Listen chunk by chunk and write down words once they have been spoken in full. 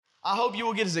I hope you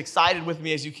will get as excited with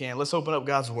me as you can. Let's open up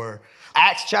God's word.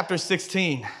 Acts chapter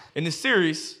 16. In this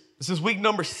series, this is week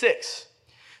number 6.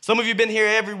 Some of you have been here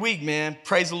every week, man.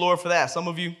 Praise the Lord for that. Some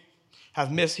of you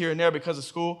have missed here and there because of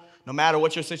school. No matter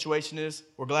what your situation is,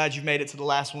 we're glad you made it to the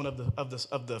last one of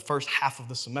the first half of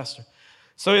the semester.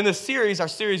 So in this series,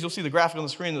 you'll see the graphic on the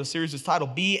screen. The series is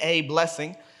titled Be a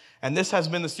Blessing. And this has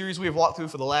been the series we have walked through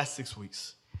for the last 6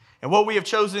 weeks. And what we have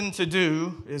chosen to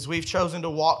do is we've chosen to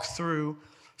walk through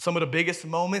some of the biggest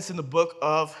moments in the book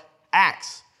of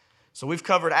Acts. So we've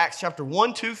covered Acts chapter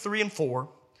 1, 2, 3, and 4.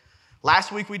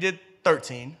 Last week we did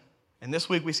 13. And this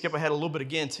week we skip ahead a little bit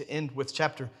again to end with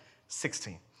chapter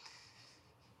 16.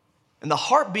 And the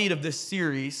heartbeat of this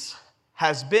series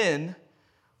has been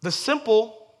the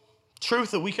simple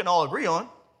truth that we can all agree on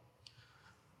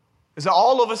is that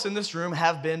all of us in this room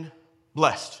have been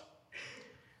blessed.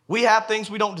 We have things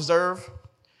we don't deserve.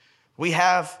 We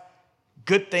have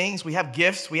good things. We have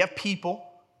gifts. We have people.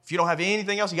 If you don't have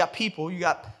anything else, you got people. You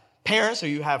got parents, or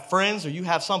you have friends, or you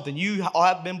have something. You all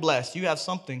have been blessed. You have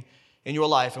something in your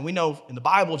life. And we know in the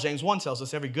Bible, James 1 tells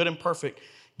us every good and perfect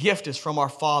gift is from our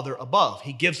Father above.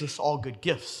 He gives us all good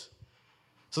gifts.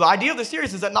 So the idea of the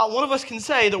series is that not one of us can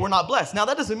say that we're not blessed. Now,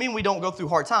 that doesn't mean we don't go through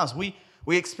hard times. We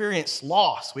experience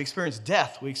loss. We experience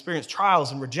death. We experience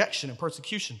trials and rejection and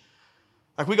persecution.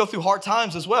 Like, we go through hard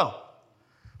times as well.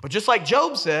 But just like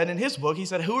Job said in his book, he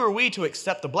said, who are we to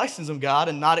accept the blessings of God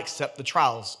and not accept the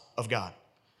trials of God?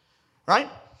 Right?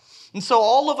 And so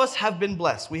all of us have been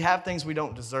blessed. We have things we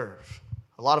don't deserve.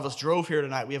 A lot of us drove here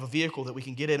tonight. We have a vehicle that we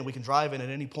can get in and we can drive in at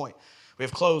any point. We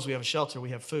have clothes, we have a shelter, we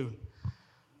have food.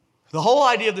 The whole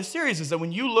idea of this series is that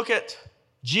when you look at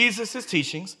Jesus'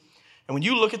 teachings and when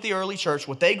you look at the early church,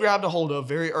 what they grabbed a hold of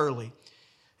very early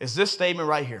is this statement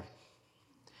right here.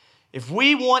 If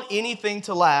we want anything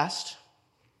to last,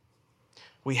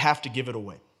 we have to give it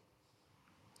away.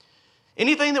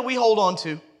 Anything that we hold on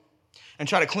to and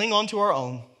try to cling on to our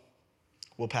own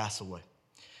will pass away.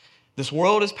 This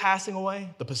world is passing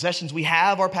away. The possessions we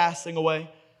have are passing away.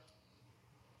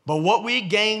 But what we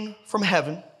gain from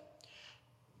heaven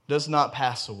does not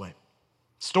pass away.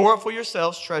 Store up for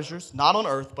yourselves treasures, not on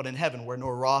earth, but in heaven, where no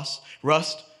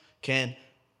rust can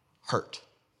hurt.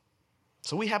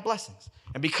 So we have blessings.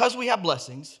 And because we have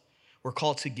blessings, we're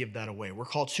called to give that away. We're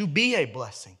called to be a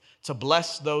blessing, to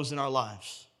bless those in our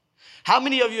lives. How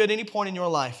many of you at any point in your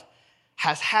life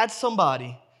has had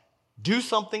somebody do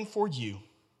something for you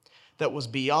that was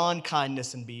beyond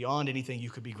kindness and beyond anything you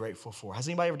could be grateful for? Has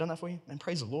anybody ever done that for you? Man,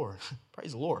 praise the Lord.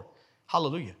 Praise the Lord.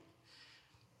 Hallelujah.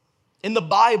 In the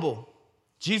Bible,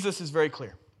 Jesus is very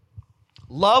clear.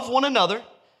 Love one another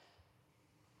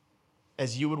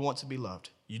as you would want to be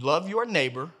loved. You love your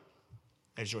neighbor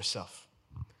as yourself.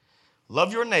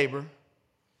 Love your neighbor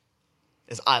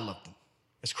as I love them,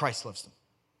 as Christ loves them.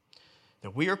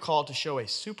 That we are called to show a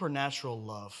supernatural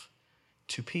love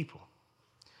to people.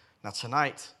 Now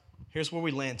tonight, here's where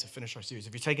we land to finish our series.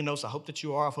 If you're taking notes, I hope that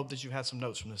you are. I hope that you had some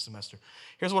notes from this semester.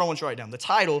 Here's what I want you to write down. The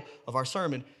title of our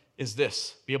sermon is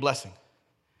this: Be a Blessing.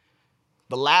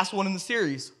 The last one in the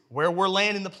series, where we're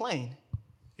landing the plane,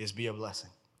 is Be a Blessing.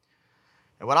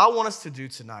 And what I want us to do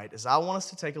tonight is I want us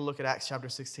to take a look at Acts chapter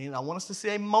 16. I want us to see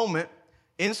a moment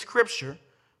in Scripture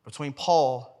between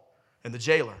Paul and the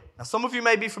jailer. Now, some of you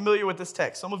may be familiar with this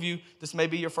text. Some of you, this may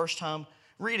be your first time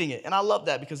reading it. And I love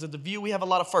that because at the View, we have a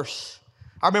lot of firsts.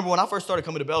 I remember when I first started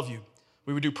coming to Bellevue,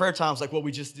 we would do prayer times like what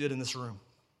we just did in this room.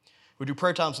 We'd do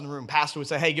prayer times in the room. Pastor would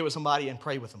say, hey, get with somebody and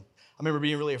pray with them. I remember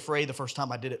being really afraid the first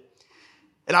time I did it.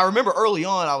 And I remember early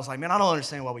on, I was like, man, I don't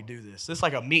understand why we do this. This is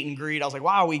like a meet and greet. I was like,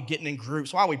 why are we getting in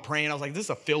groups? Why are we praying? I was like, this is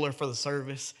a filler for the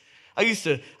service. I used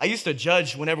to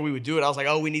judge whenever we would do it. I was like,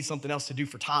 oh, we need something else to do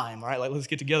for time, right? Like, let's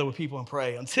get together with people and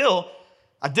pray. Until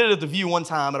I did it at the View one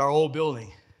time at our old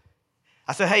building.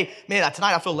 I said, hey, man,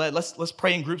 tonight I feel led. Let's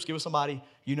pray in groups, give with somebody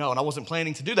you know. And I wasn't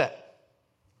planning to do that.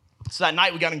 So that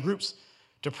night we got in groups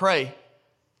to pray.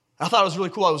 I thought it was really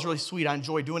cool. It was really sweet. I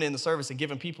enjoyed doing it in the service and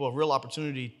giving people a real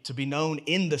opportunity to be known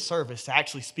in the service, to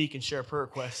actually speak and share prayer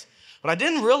requests. But I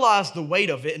didn't realize the weight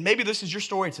of it, and maybe this is your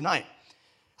story tonight.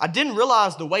 I didn't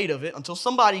realize the weight of it until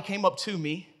somebody came up to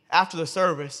me after the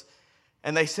service,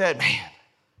 and they said, man,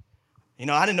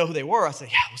 I didn't know who they were. I said,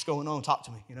 yeah, what's going on? Talk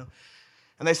to me,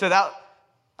 And they said, that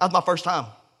was my first time.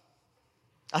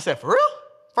 I said, for real?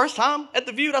 First time at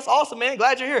the View? That's awesome, man.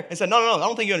 Glad you're here. They said, no, I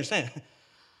don't think you understand.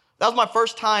 That was my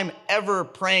first time ever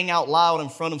praying out loud in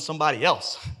front of somebody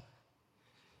else.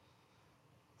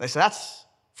 They said, that's,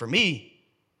 for me,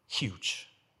 huge.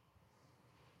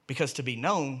 Because to be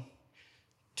known,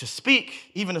 to speak,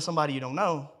 even to somebody you don't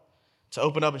know, to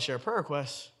open up and share prayer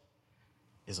requests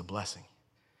is a blessing.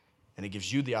 And it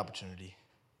gives you the opportunity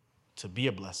to be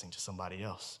a blessing to somebody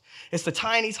else. It's the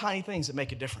tiny, tiny things that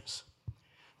make a difference.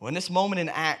 Well, in this moment in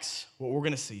Acts, what we're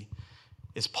going to see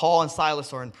is Paul and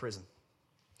Silas are in prison.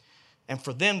 And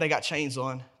for them, they got chains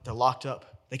on. They're locked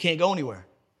up. They can't go anywhere.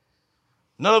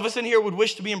 None of us in here would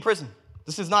wish to be in prison.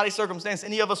 This is not a circumstance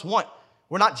any of us want.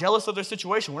 We're not jealous of their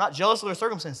situation. We're not jealous of their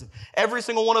circumstances. Every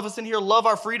single one of us in here love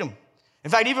our freedom. In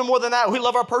fact, even more than that, we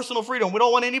love our personal freedom. We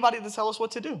don't want anybody to tell us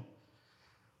what to do.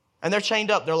 And they're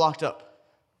chained up. They're locked up.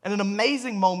 And an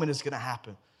amazing moment is going to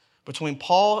happen between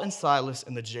Paul and Silas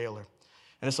and the jailer.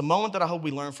 And it's a moment that I hope we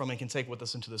learn from and can take with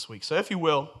us into this week. So if you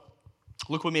will,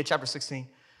 look with me at chapter 16,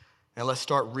 and let's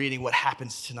start reading what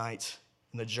happens tonight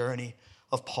in the journey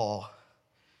of Paul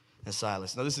and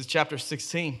Silas. Now, this is chapter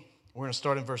 16. We're going to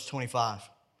start in verse 25.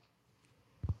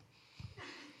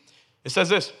 It says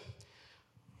this: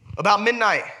 about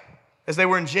midnight, as they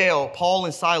were in jail, Paul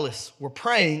and Silas were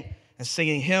praying and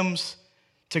singing hymns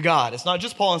to God. It's not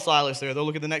just Paul and Silas there. They'll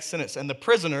look at the next sentence. And the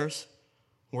prisoners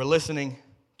were listening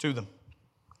to them.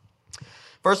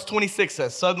 Verse 26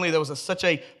 says, suddenly there was such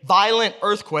a violent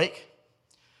earthquake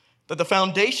that the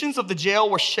foundations of the jail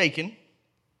were shaken,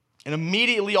 and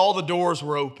immediately all the doors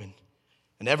were open,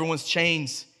 and everyone's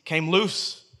chains came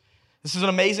loose. This is an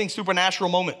amazing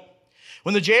supernatural moment.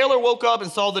 When the jailer woke up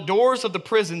and saw the doors of the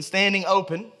prison standing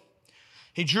open,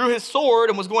 he drew his sword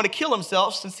and was going to kill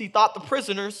himself since he thought the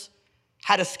prisoners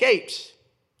had escaped.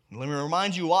 And let me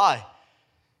remind you why.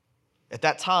 At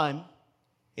that time,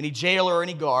 any jailer or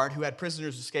any guard who had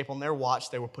prisoners escape on their watch,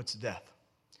 they were put to death.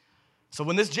 So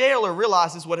when this jailer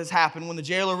realizes what has happened, when the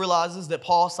jailer realizes that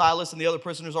Paul, Silas, and the other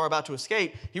prisoners are about to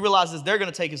escape, he realizes they're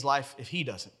going to take his life if he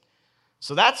doesn't.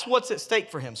 So that's what's at stake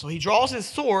for him. So he draws his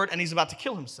sword and he's about to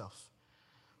kill himself.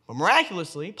 But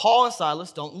miraculously, Paul and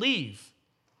Silas don't leave.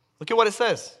 Look at what it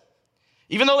says.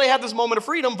 Even though they have this moment of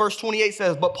freedom, verse 28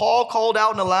 says, but Paul called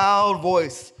out in a loud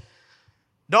voice,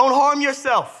 don't harm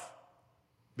yourself,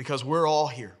 because we're all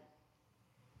here.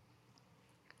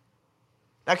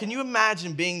 Now, can you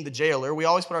imagine being the jailer? We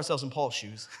always put ourselves in Paul's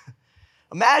shoes.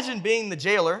 Imagine being the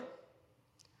jailer.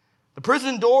 The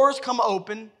prison doors come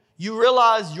open. You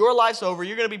realize your life's over.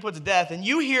 You're going to be put to death. And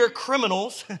you hear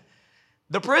criminals,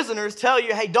 the prisoners, tell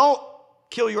you, hey, don't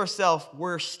kill yourself.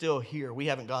 We're still here. We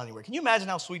haven't gone anywhere. Can you imagine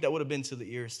how sweet that would have been to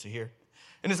the ears to hear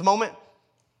in this moment?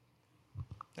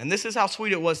 And this is how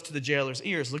sweet it was to the jailer's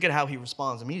ears. Look at how he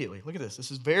responds immediately. Look at this.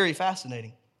 This is very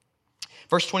fascinating.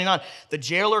 Verse 29, the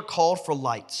jailer called for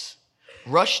lights,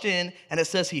 rushed in, and it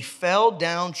says he fell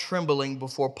down trembling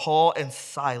before Paul and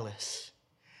Silas.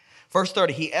 Verse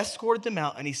 30, he escorted them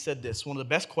out and he said this, one of the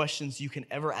best questions you can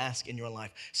ever ask in your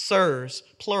life. Sirs,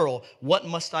 plural, what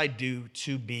must I do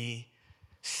to be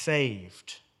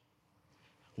saved?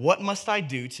 What must I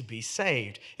do to be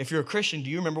saved? If you're a Christian, do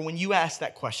you remember when you asked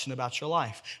that question about your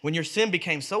life? When your sin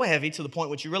became so heavy to the point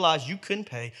which you realized you couldn't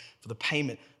pay for the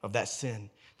payment of that sin,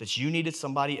 that you needed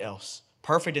somebody else,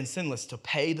 perfect and sinless, to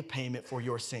pay the payment for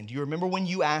your sin. Do you remember when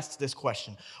you asked this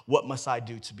question, what must I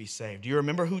do to be saved? Do you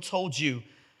remember who told you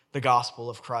the gospel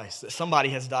of Christ, that somebody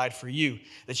has died for you,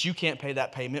 that you can't pay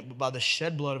that payment, but by the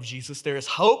shed blood of Jesus, there is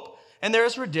hope and there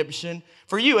is redemption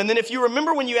for you. And then if you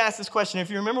remember when you asked this question, if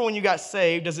you remember when you got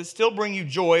saved, does it still bring you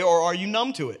joy or are you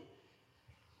numb to it?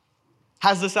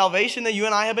 Has the salvation that you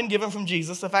and I have been given from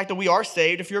Jesus, the fact that we are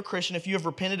saved, if you're a Christian, if you have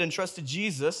repented and trusted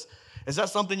Jesus, is that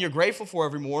something you're grateful for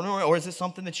every morning, or is it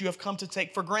something that you have come to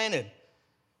take for granted?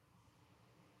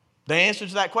 The answer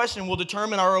to that question will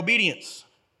determine our obedience.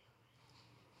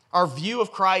 Our view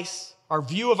of Christ, our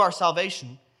view of our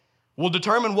salvation, will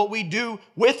determine what we do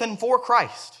with and for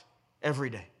Christ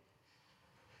every day.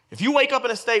 If you wake up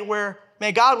in a state where,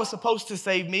 man, God was supposed to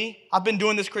save me, I've been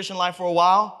doing this Christian life for a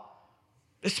while,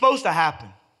 it's supposed to happen,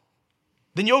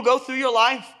 then you'll go through your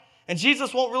life and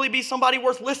Jesus won't really be somebody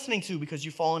worth listening to because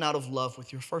you've fallen out of love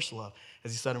with your first love,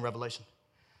 as he said in Revelation.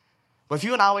 But if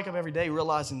you and I wake up every day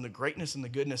realizing the greatness and the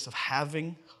goodness of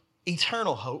having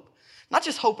eternal hope, not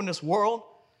just hope in this world,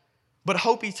 but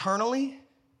hope eternally,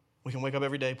 we can wake up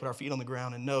every day, put our feet on the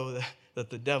ground, and know that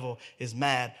the devil is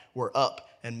mad. We're up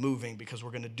and moving because we're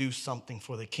going to do something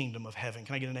for the kingdom of heaven.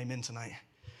 Can I get an amen tonight?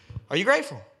 Are you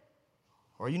grateful?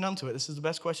 Or are you numb to it? This is the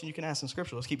best question you can ask in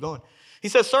Scripture. Let's keep going. He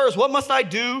says, sirs, what must I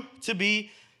do to be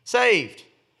saved?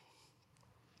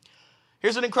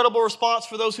 Here's an incredible response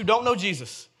for those who don't know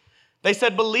Jesus. They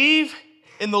said, believe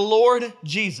in the Lord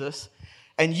Jesus,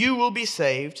 and you will be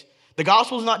saved. The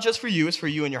gospel is not just for you, it's for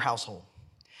you and your household.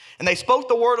 And they spoke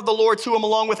the word of the Lord to him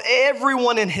along with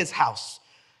everyone in his house.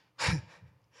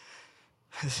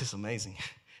 This is amazing.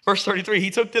 Verse 33,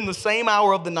 he took them the same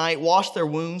hour of the night, washed their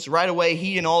wounds. Right away,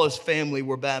 he and all his family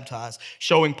were baptized,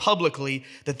 showing publicly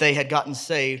that they had gotten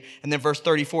saved. And then verse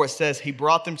 34, it says, he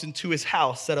brought them into his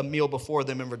house, set a meal before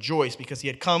them, and rejoiced because he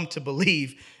had come to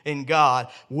believe in God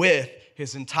with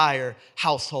his entire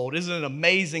household. Isn't it an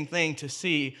amazing thing to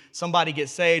see somebody get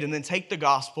saved and then take the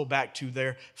gospel back to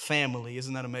their family?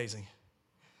 Isn't that amazing?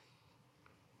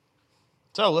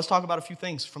 So let's talk about a few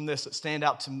things from this that stand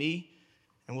out to me,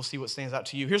 and we'll see what stands out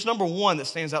to you. Here's number one that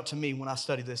stands out to me when I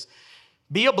study this.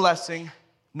 Be a blessing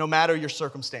no matter your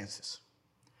circumstances.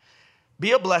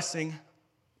 Be a blessing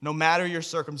no matter your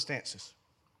circumstances.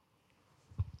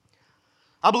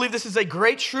 I believe this is a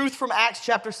great truth from Acts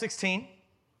chapter 16.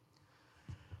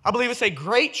 I believe it's a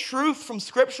great truth from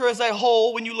Scripture as a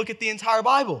whole when you look at the entire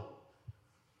Bible.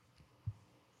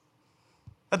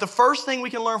 That the first thing we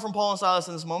can learn from Paul and Silas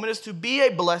in this moment is to be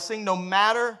a blessing no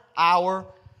matter our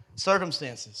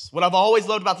circumstances. What I've always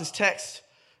loved about this text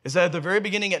is that at the very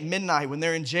beginning at midnight, when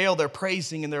they're in jail, they're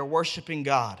praising and they're worshiping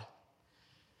God.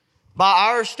 By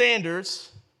our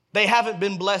standards, they haven't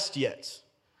been blessed yet.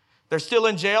 They're still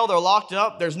in jail. They're locked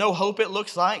up. There's no hope, it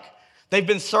looks like. They've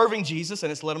been serving Jesus,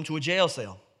 and it's led them to a jail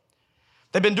cell.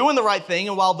 They've been doing the right thing,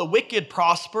 and while the wicked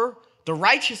prosper, the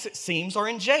righteous, it seems, are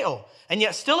in jail. And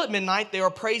yet still at midnight, they are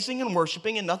praising and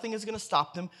worshiping, and nothing is going to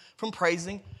stop them from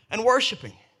praising and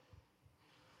worshiping.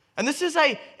 And this is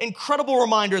an incredible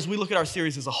reminder as we look at our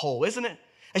series as a whole, isn't it?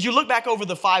 As you look back over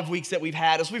the 5 weeks that we've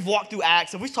had, as we've walked through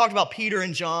Acts, and we've talked about Peter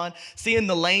and John, seeing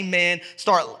the lame man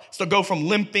go from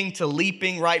limping to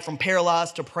leaping, right? From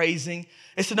paralyzed to praising.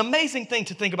 It's an amazing thing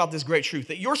to think about this great truth,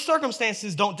 that your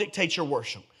circumstances don't dictate your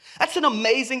worship. That's an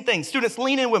amazing thing. Students,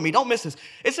 lean in with me. Don't miss this.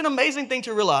 It's an amazing thing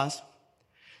to realize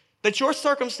that your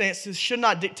circumstances should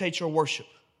not dictate your worship.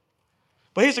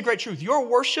 But here's the great truth. Your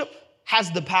worship has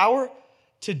the power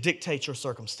to dictate your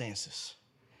circumstances.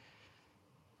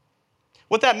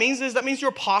 What that means is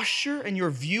your posture and your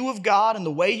view of God and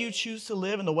the way you choose to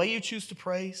live and the way you choose to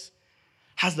praise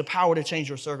has the power to change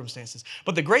your circumstances.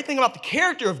 But the great thing about the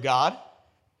character of God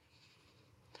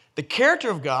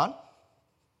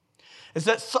is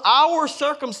that our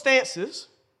circumstances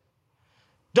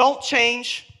don't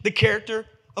change the character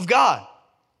of God.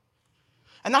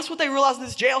 And that's what they realized in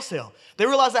this jail cell. They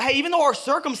realized that, hey, even though our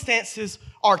circumstances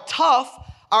are tough,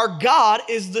 our God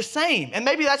is the same. And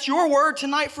maybe that's your word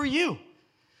tonight for you.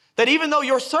 That even though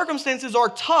your circumstances are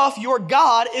tough, your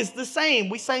God is the same.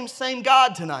 We same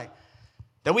God tonight.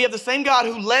 That we have the same God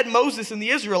who led Moses and the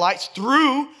Israelites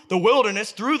through the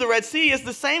wilderness, through the Red Sea, is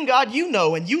the same God you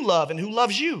know and you love and who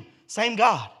loves you. Same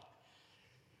God.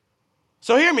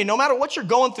 So hear me, no matter what you're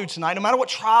going through tonight, no matter what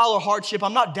trial or hardship,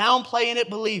 I'm not downplaying it,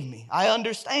 believe me. I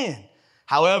understand.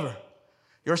 However,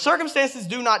 your circumstances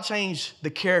do not change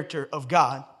the character of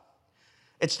God.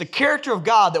 It's the character of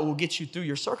God that will get you through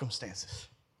your circumstances.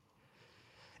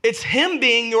 It's Him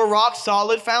being your rock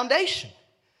solid foundation.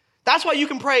 That's why you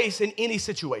can praise in any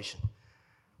situation.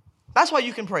 That's why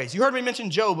you can praise. You heard me mention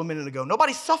Job a minute ago.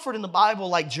 Nobody suffered in the Bible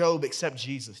like Job except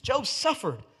Jesus. Job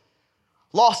suffered,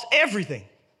 lost everything,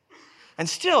 and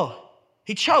still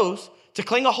he chose to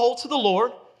cling a hold to the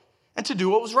Lord and to do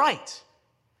what was right.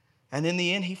 And in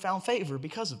the end, he found favor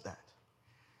because of that.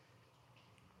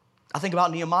 I think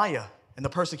about Nehemiah and the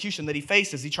persecution that he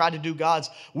faced as he tried to do God's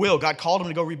will. God called him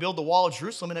to go rebuild the wall of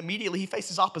Jerusalem, and immediately he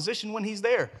faces opposition when he's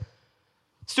there.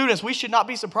 Students, we should not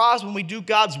be surprised when we do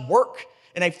God's work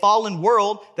in a fallen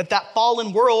world, that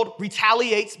fallen world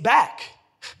retaliates back.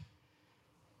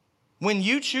 When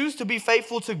you choose to be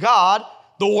faithful to God,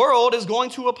 the world is going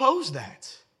to oppose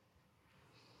that.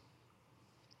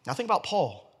 Now think about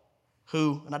Paul,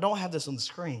 who, and I don't have this on the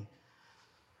screen,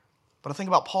 but I think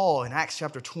about Paul in Acts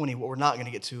chapter 20, what we're not going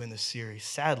to get to in this series,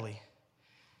 sadly.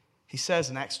 He says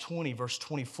in Acts 20, verse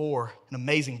 24, an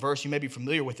amazing verse, you may be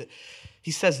familiar with it.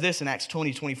 He says this in Acts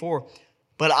 20, 24,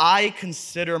 "But I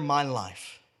consider my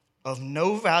life of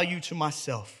no value to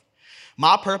myself.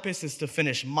 My purpose is to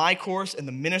finish my course in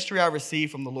the ministry I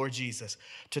received from the Lord Jesus,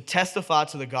 to testify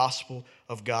to the gospel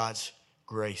of God's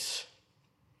grace."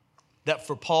 That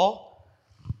for Paul,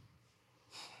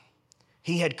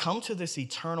 he had come to this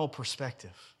eternal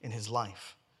perspective in his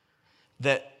life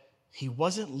that he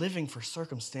wasn't living for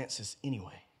circumstances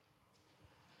anyway.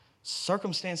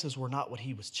 Circumstances were not what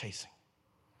he was chasing.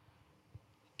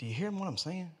 Do you hear what I'm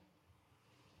saying?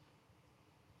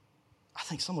 I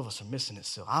think some of us are missing it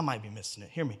still. I might be missing it.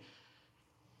 Hear me.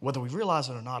 Whether we realize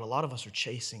it or not, a lot of us are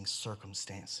chasing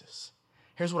circumstances.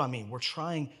 Here's what I mean. We're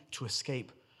trying to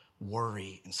escape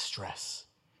worry and stress.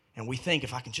 And we think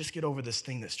if I can just get over this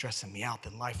thing that's stressing me out,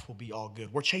 then life will be all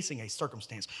good. We're chasing a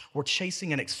circumstance. We're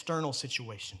chasing an external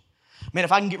situation. Man,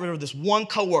 if I can get rid of this one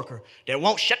coworker that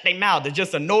won't shut their mouth, that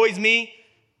just annoys me,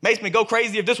 makes me go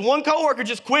crazy. If this one coworker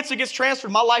just quits or gets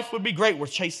transferred, my life would be great. We're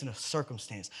chasing a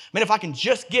circumstance. Man, if I can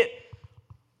just get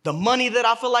the money that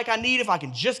I feel like I need, if I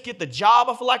can just get the job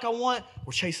I feel like I want,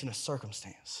 we're chasing a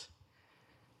circumstance.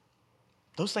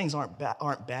 Those things aren't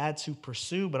bad to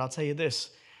pursue, but I'll tell you this,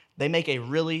 they make a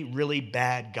really, really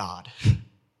bad God.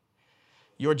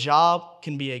 Your job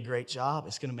can be a great job.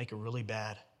 It's going to make a really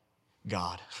bad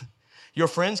God. Your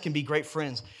friends can be great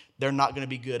friends. They're not going to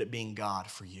be good at being God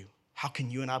for you. How can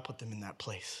you and I put them in that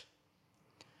place?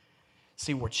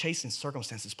 See, we're chasing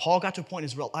circumstances. Paul got to a point in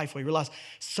his real life where he realized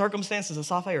circumstances,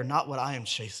 Asaph, are not what I am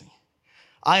chasing.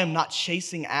 I am not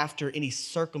chasing after any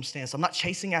circumstance. I'm not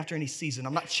chasing after any season.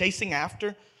 I'm not chasing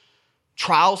after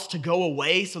trials to go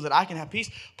away so that I can have peace.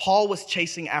 Paul was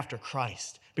chasing after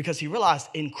Christ because he realized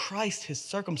in Christ his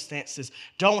circumstances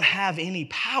don't have any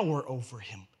power over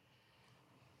him.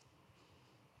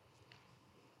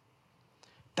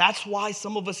 That's why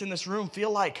some of us in this room feel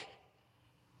like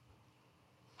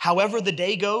however the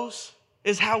day goes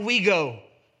is how we go.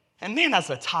 And man, that's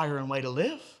a tiring way to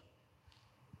live.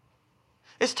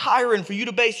 It's tiring for you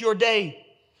to base your day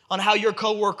on how your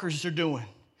coworkers are doing.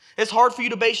 It's hard for you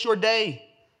to base your day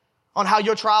on how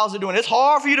your trials are doing. It's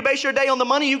hard for you to base your day on the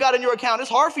money you got in your account.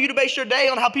 It's hard for you to base your day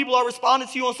on how people are responding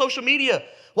to you on social media.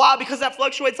 Why? Because that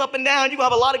fluctuates up and down. You're going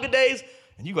to have a lot of good days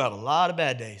and you're going to have a lot of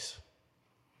bad days.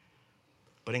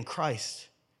 But in Christ,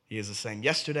 he is the same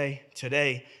yesterday,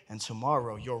 today, and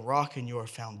tomorrow. Your rock and your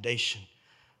foundation,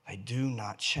 they do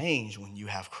not change when you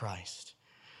have Christ.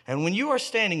 And when you are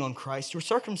standing on Christ, your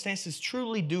circumstances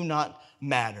truly do not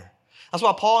matter. That's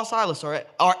why Paul and Silas are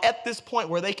at this point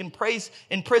where they can praise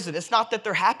in prison. It's not that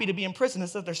they're happy to be in prison.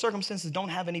 It's that their circumstances don't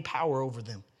have any power over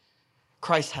them.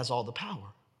 Christ has all the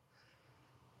power.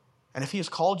 And if he has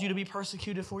called you to be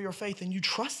persecuted for your faith, then you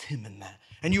trust him in that.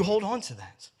 And you hold on to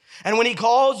that. And when he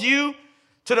calls you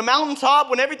to the mountaintop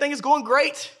when everything is going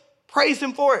great, praise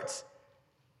him for it.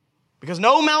 Because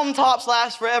no mountaintops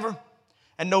last forever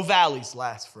and no valleys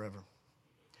last forever.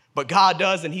 But God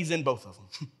does, and he's in both of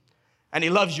them. And he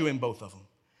loves you in both of them.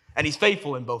 And he's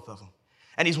faithful in both of them.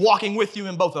 And he's walking with you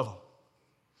in both of them.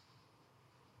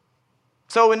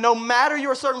 So no matter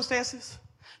your circumstances,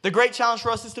 the great challenge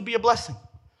for us is to be a blessing.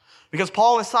 Because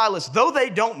Paul and Silas, though they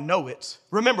don't know it,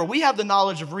 remember, we have the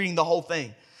knowledge of reading the whole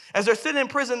thing. As they're sitting in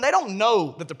prison, they don't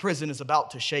know that the prison is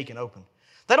about to shake and open.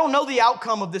 They don't know the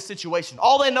outcome of this situation.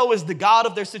 All they know is the God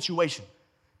of their situation.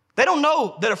 They don't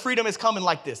know that a freedom is coming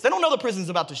like this. They don't know the prison's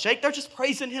about to shake. They're just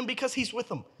praising him because he's with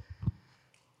them.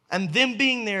 And them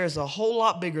being there is a whole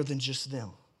lot bigger than just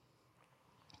them.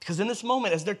 Because in this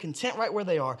moment, as they're content right where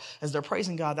they are, as they're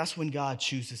praising God, that's when God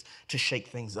chooses to shake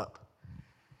things up.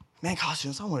 Man, college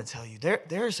students, I want to tell you,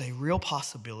 there is a real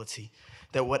possibility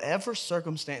that whatever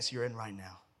circumstance you're in right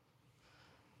now,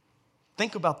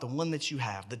 think about the one that you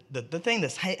have, the thing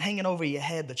that's hanging over your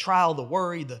head, the trial, the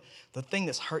worry, the thing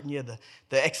that's hurting you,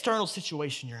 the external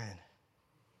situation you're in.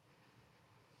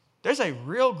 There's a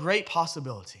real great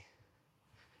possibility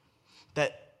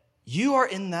that you are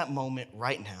in that moment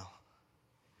right now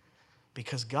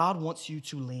because God wants you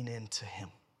to lean into him.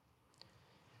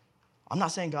 I'm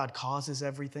not saying God causes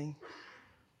everything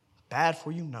bad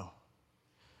for you, no.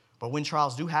 But when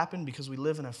trials do happen, because we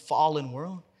live in a fallen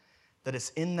world, that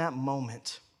it's in that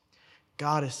moment,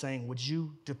 God is saying, would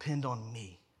you depend on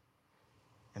me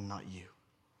and not you?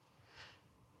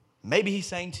 Maybe he's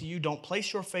saying to you, don't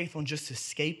place your faith on just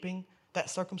escaping that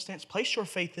circumstance. Place your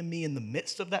faith in me in the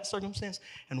midst of that circumstance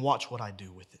and watch what I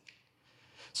do with it.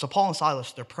 So Paul and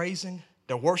Silas, they're praising,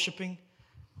 they're worshiping.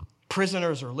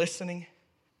 Prisoners are listening.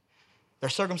 Their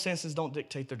circumstances don't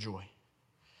dictate their joy.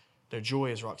 Their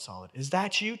joy is rock solid. Is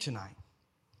that you tonight?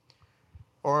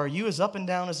 Or are you as up and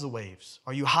down as the waves?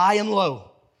 Are you high and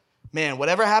low? Man,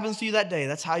 whatever happens to you that day,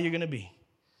 that's how you're going to be.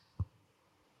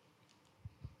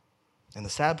 And the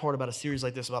sad part about a series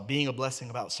like this, about being a blessing,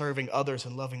 about serving others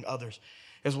and loving others,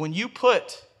 is when you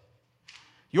put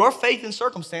your faith in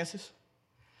circumstances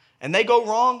and they go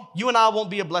wrong, you and I won't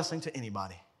be a blessing to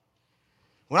anybody.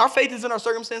 When our faith is in our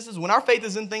circumstances, when our faith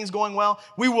is in things going well,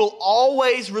 we will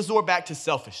always resort back to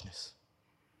selfishness.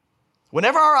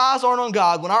 Whenever our eyes aren't on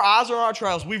God, when our eyes are on our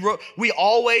trials, we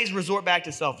always resort back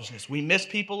to selfishness. We miss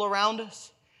people around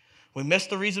us. We miss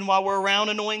the reason why we're around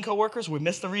annoying coworkers. We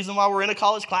miss the reason why we're in a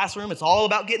college classroom. It's all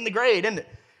about getting the grade, isn't it?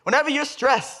 Whenever you're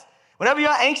stressed, whenever you're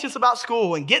anxious about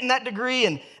school and getting that degree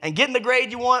and getting the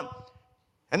grade you want,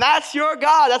 and that's your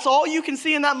God, that's all you can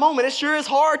see in that moment. It sure is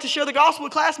hard to share the gospel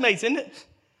with classmates, isn't it?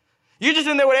 You're just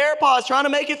in there with AirPods trying to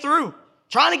make it through,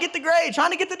 trying to get the grade,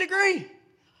 trying to get the degree.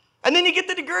 And then you get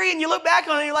the degree and you look back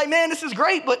on it and you're like, man, this is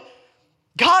great, but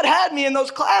God had me in those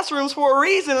classrooms for a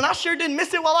reason, and I sure didn't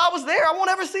miss it while I was there. I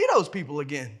won't ever see those people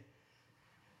again.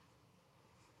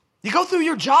 You go through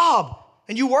your job,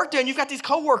 and you work there, and you've got these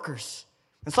coworkers.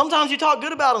 And sometimes you talk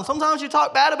good about them. Sometimes you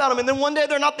talk bad about them. And then one day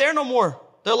they're not there no more.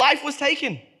 Their life was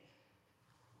taken.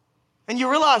 And you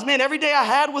realize, man, every day I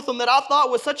had with them that I thought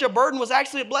was such a burden was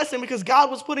actually a blessing because God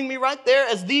was putting me right there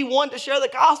as the one to share the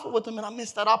gospel with them. And I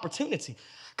missed that opportunity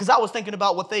because I was thinking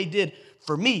about what they did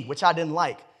for me, which I didn't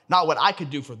like, not what I could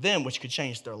do for them, which could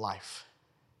change their life.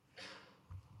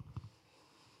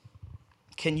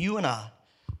 Can you and I,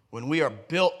 when we are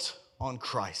built on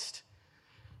Christ,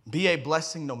 be a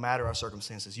blessing no matter our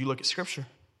circumstances? You look at Scripture.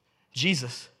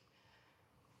 Jesus,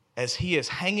 as he is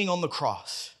hanging on the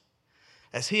cross,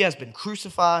 as he has been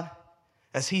crucified,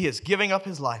 as he is giving up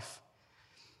his life,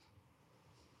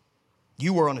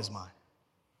 you were on his mind.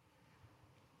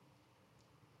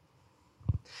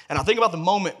 And I think about the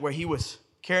moment where he was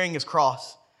carrying his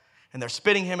cross, and they're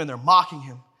spitting him and they're mocking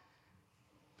him.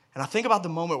 And I think about the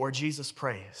moment where Jesus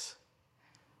prays.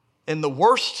 In the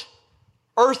worst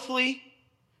earthly,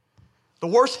 the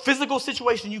worst physical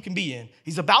situation you can be in,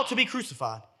 he's about to be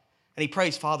crucified, and he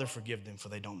prays, Father, forgive them, for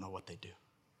they don't know what they do.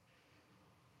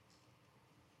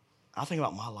 I think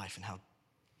about my life and how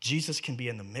Jesus can be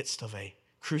in the midst of a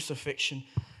crucifixion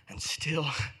and still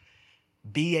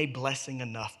be a blessing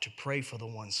enough to pray for the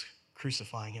ones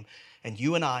crucifying him. And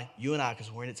you and I, because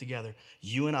we're in it together,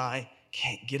 you and I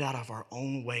can't get out of our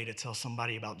own way to tell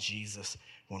somebody about Jesus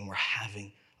when we're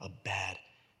having a bad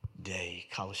day.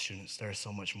 College students, there is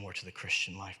so much more to the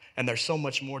Christian life, and there's so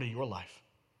much more to your life.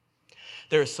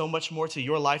 There is so much more to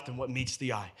your life than what meets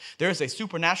the eye. There is a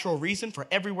supernatural reason for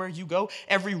everywhere you go,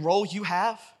 every role you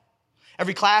have,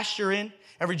 every class you're in,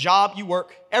 every job you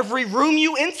work, every room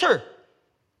you enter.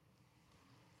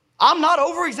 I'm not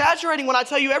over-exaggerating when I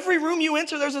tell you every room you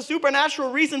enter, there's a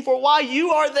supernatural reason for why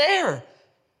you are there.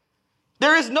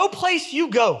 There is no place you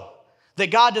go that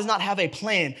God does not have a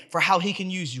plan for how he can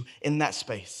use you in that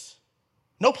space.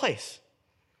 No place.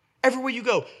 Everywhere you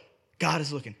go, God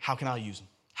is looking, how can I use him?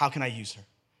 How can I use her?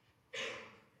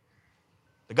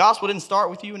 The gospel didn't start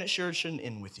with you, and it sure shouldn't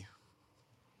end with you.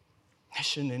 It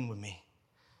shouldn't end with me.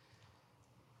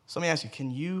 So let me ask you, can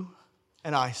you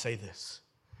and I say this?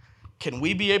 Can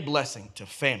we be a blessing to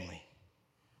family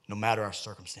no matter our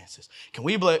circumstances? Can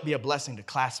we be a blessing to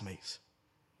classmates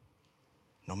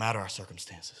no matter our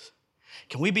circumstances?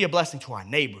 Can we be a blessing to our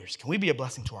neighbors? Can we be a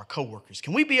blessing to our coworkers?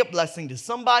 Can we be a blessing to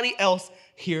somebody else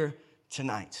here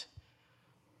tonight,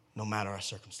 no matter our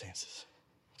circumstances?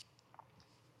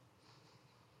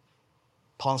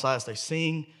 Paul and Silas, they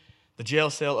sing, the jail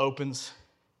cell opens,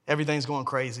 everything's going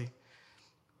crazy.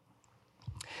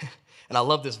 And I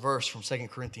love this verse from 2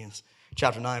 Corinthians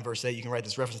chapter 9, verse 8. You can write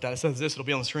this reference down. It says this, it'll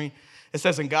be on the screen. It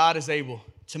says, and God is able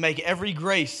to make every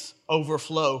grace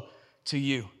overflow to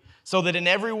you, so that in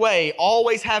every way,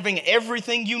 always having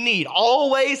everything you need,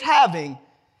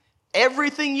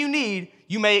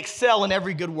 you may excel in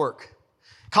every good work.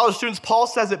 College students, Paul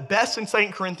says it best in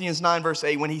 2 Corinthians 9, verse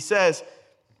 8, when he says,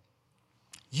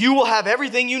 you will have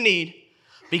everything you need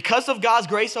because of God's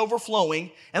grace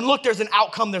overflowing. And look, there's an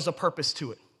outcome, there's a purpose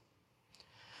to it.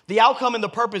 The outcome and the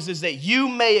purpose is that you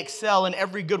may excel in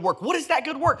every good work. What is that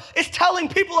good work? It's telling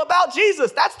people about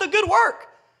Jesus. That's the good work.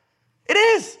 It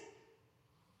is.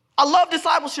 I love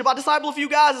discipleship. I disciple a few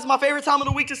guys. It's my favorite time of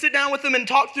the week to sit down with them and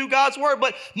talk through God's word.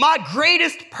 But my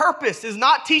greatest purpose is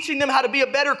not teaching them how to be a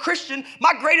better Christian.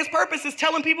 My greatest purpose is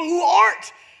telling people who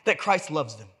aren't that Christ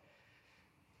loves them.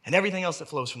 And everything else that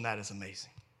flows from that is amazing.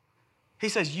 He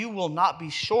says, you will not be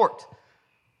short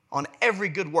on every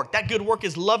good work. That good work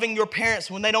is loving your parents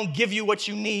when they don't give you what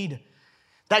you need.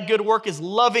 That good work is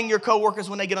loving your coworkers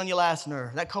when they get on your last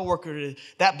nerve.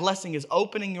 That blessing is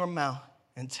opening your mouth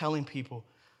and telling people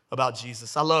about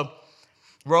Jesus. I love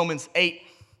Romans 8,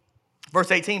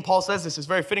 verse 18. Paul says this is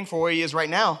very fitting for where he is right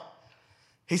now.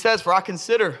 He says, for I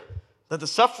consider that the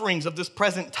sufferings of this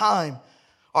present time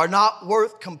are not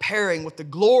worth comparing with the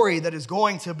glory that is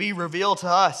going to be revealed to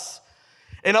us.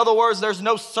 In other words, there's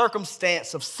no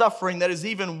circumstance of suffering that is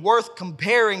even worth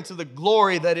comparing to the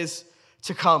glory that is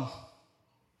to come.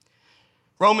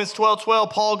 Romans 12:12,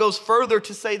 Paul goes further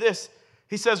to say this.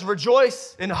 He says,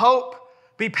 rejoice in hope,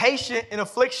 be patient in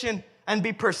affliction, and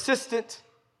be persistent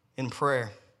in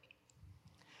prayer.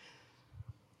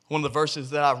 One of the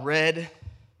verses that I read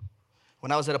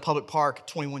when I was at a public park,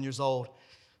 21 years old,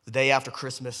 the day after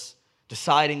Christmas,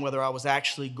 deciding whether I was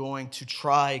actually going to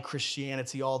try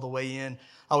Christianity all the way in.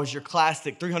 I was your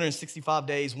classic 365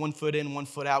 days, 1 foot in, 1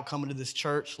 foot out, coming to this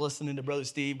church, listening to Brother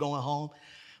Steve, going home,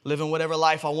 living whatever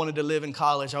life I wanted to live in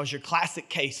college. I was your classic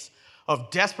case of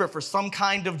desperate for some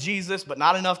kind of Jesus, but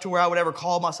not enough to where I would ever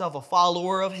call myself a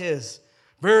follower of his.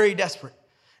 Very desperate.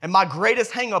 And my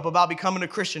greatest hang-up about becoming a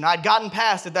Christian, I'd gotten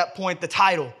past at that point the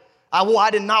title.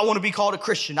 I did not want to be called a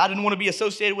Christian. I didn't want to be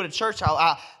associated with a church.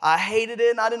 I hated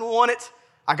it and I didn't want it.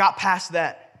 I got past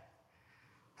that.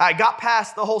 I got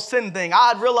past the whole sin thing. I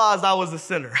had realized I was a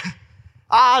sinner.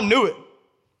 I knew it.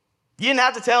 You didn't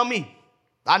have to tell me.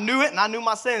 I knew it and I knew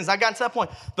my sins. I got to that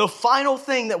point. The final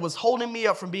thing that was holding me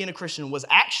up from being a Christian was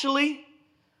actually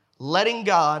letting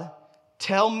God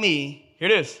tell me, here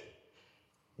it is,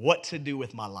 what to do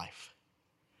with my life.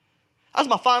 That was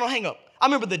my final hang up. I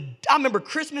remember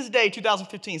Christmas Day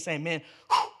 2015 saying, man,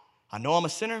 I know I'm a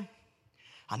sinner.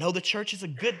 I know the church is a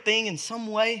good thing in some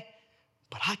way,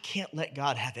 but I can't let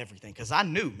God have everything because I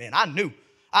knew.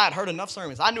 I had heard enough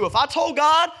sermons. I knew if I told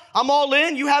God, I'm all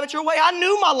in, you have it your way, I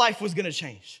knew my life was going to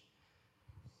change.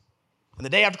 And the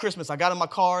day after Christmas, I got in my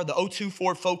car, the '02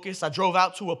 Ford Focus. I drove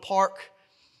out to a park.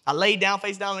 I laid down,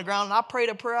 face down on the ground, and I prayed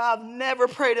a prayer I've never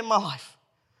prayed in my life.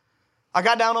 I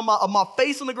got down on my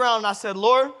face on the ground, and I said,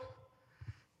 Lord,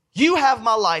 you have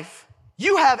my life.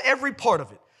 You have every part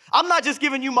of it. I'm not just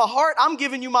giving you my heart. I'm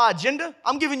giving you my agenda.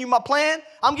 I'm giving you my plan.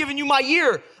 I'm giving you my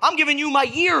year. I'm giving you my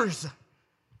years.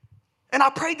 And I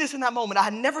prayed this in that moment. I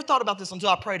had never thought about this until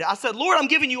I prayed it. I said, Lord, I'm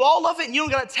giving you all of it, and you don't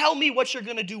got to tell me what you're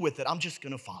going to do with it. I'm just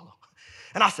going to follow.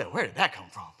 And I said, where did that come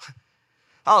from?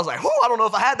 I was like, I don't know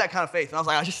if I had that kind of faith. And I was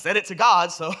like, I just said it to God,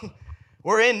 so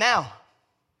we're in now.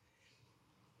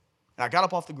 And I got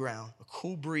up off the ground. A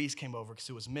cool breeze came over because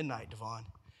it was midnight, Devon.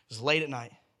 It was late at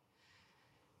night.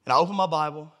 And I opened my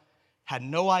Bible, had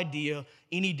no idea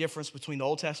any difference between the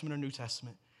Old Testament or New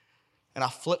Testament. And I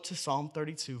flipped to Psalm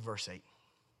 32, verse 8.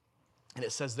 And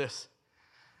it says this.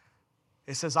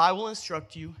 It says, I will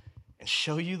instruct you and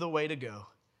show you the way to go.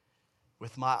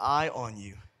 With my eye on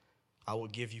you, I will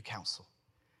give you counsel.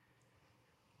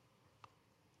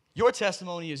 Your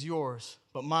testimony is yours,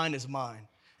 but mine is mine.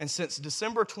 And since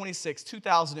December 26,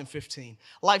 2015,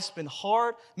 life's been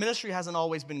hard. Ministry hasn't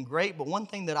always been great, but one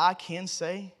thing that I can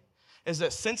say is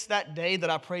that since that day that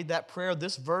I prayed that prayer,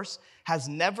 this verse has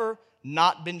never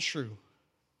not been true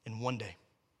in one day.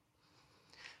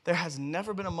 There has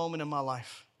never been a moment in my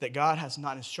life that God has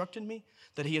not instructed me,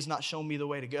 that he has not shown me the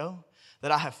way to go,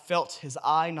 that I have felt his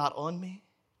eye not on me.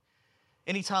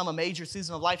 Anytime a major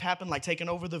season of life happened, like taking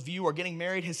over the View or getting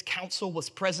married, his counsel was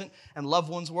present and loved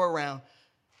ones were around.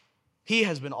 He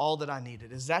has been all that I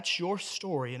needed. Is that your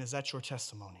story and is that your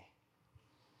testimony?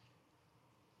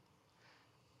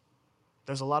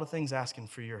 There's a lot of things asking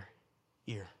for your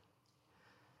ear.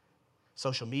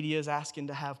 Social media is asking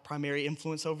to have primary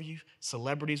influence over you.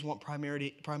 Celebrities want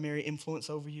primary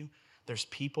influence over you. There's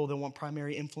people that want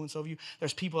primary influence over you.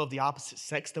 There's people of the opposite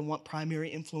sex that want primary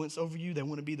influence over you. They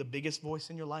want to be the biggest voice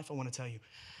in your life. I want to tell you,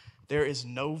 there is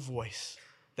no voice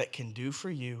that can do for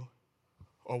you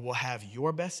or will have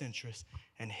your best interest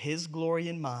and his glory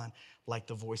in mind like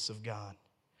the voice of God.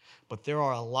 But there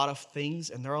are a lot of things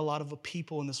and there are a lot of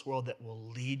people in this world that will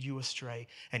lead you astray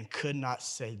and could not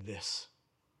say this.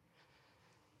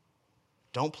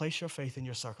 Don't place your faith in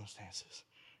your circumstances.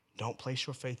 Don't place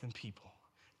your faith in people.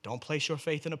 Don't place your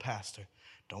faith in a pastor.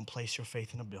 Don't place your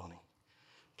faith in a building.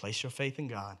 Place your faith in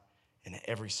God, and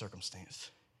every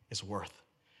circumstance is worth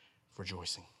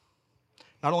rejoicing.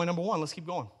 Not only number one, let's keep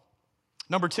going.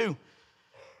 Number two,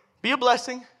 be a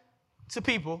blessing to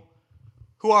people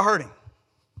who are hurting.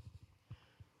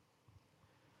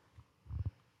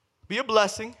 Be a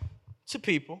blessing to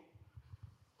people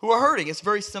who are hurting. It's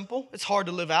very simple. It's hard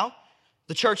to live out.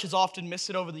 The church has often missed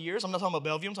it over the years. I'm not talking about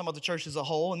Bellevue. I'm talking about the church as a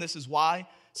whole, and this is why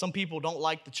some people don't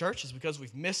like the church, is because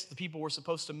we've missed the people we're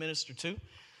supposed to minister to.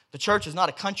 The church is not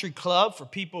a country club for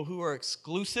people who are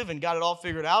exclusive and got it all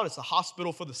figured out. It's a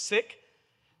hospital for the sick.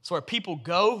 It's where people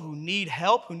go who need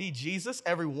help, who need Jesus,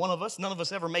 every one of us. None of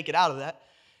us ever make it out of that.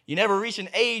 You never reach an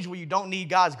age where you don't need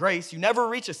God's grace. You never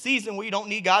reach a season where you don't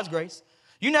need God's grace.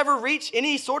 You never reach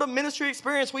any sort of ministry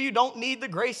experience where you don't need the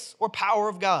grace or power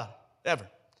of God, ever.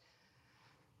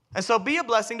 And so be a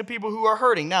blessing to people who are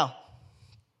hurting. Now,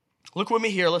 look with me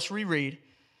here. Let's reread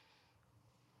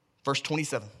verse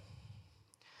 27. It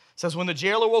says, when the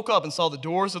jailer woke up and saw the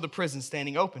doors of the prison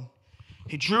standing open,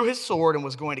 he drew his sword and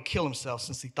was going to kill himself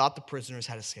since he thought the prisoners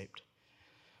had escaped.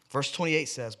 Verse 28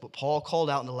 says, but Paul called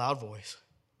out in a loud voice,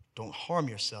 don't harm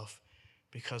yourself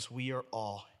because we are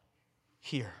all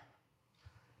here.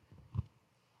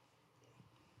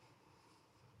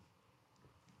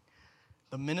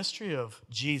 The ministry of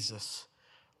Jesus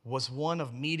was one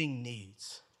of meeting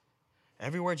needs.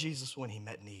 Everywhere Jesus went, he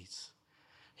met needs.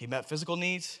 He met physical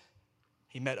needs,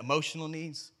 he met emotional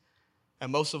needs,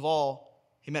 and most of all,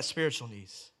 he met spiritual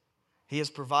needs. He has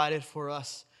provided for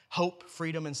us hope,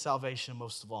 freedom, and salvation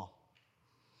most of all.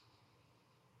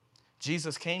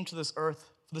 Jesus came to this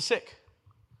earth for the sick,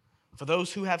 for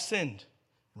those who have sinned.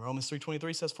 And Romans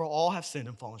 3:23 says, for all have sinned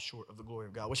and fallen short of the glory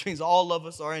of God, which means all of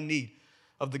us are in need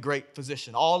of the great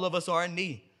physician. All of us are in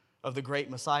need of the great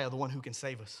Messiah, the one who can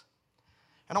save us.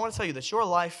 And I want to tell you that your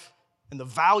life and the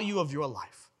value of your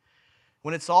life,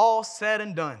 when it's all said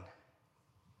and done,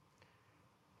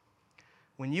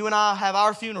 when you and I have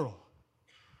our funeral,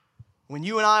 when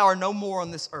you and I are no more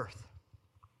on this earth,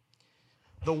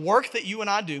 the work that you and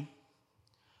I do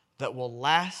that will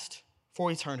last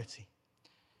for eternity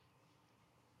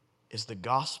is the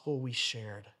gospel we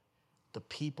shared, the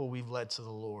people we've led to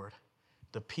the Lord,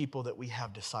 the people that we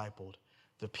have discipled,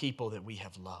 the people that we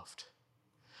have loved.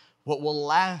 What will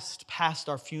last past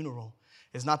our funeral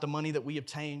is not the money that we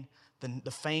obtain,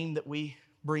 the fame that we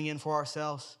bring in for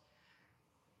ourselves,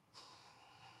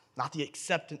 not the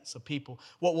acceptance of people.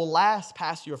 What will last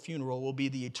past your funeral will be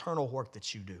the eternal work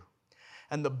that you do.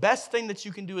 And the best thing that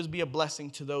you can do is be a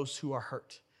blessing to those who are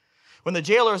hurt. When the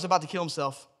jailer is about to kill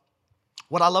himself,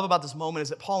 what I love about this moment is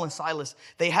that Paul and Silas,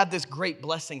 they had this great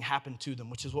blessing happen to them,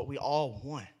 which is what we all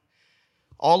want.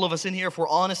 All of us in here, if we're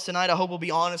honest tonight, I hope we'll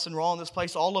be honest and raw in this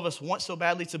place. All of us want so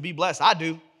badly to be blessed. I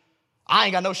do. I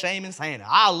ain't got no shame in saying it.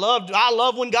 I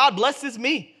love when God blesses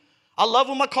me. I love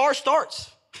when my car starts.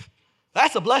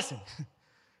 That's a blessing.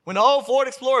 When the old Ford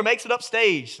Explorer makes it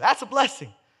upstage, that's a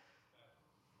blessing.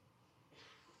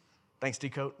 Thanks,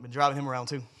 D-Coat. Been driving him around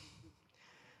too.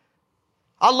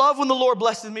 I love when the Lord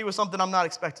blesses me with something I'm not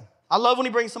expecting. I love when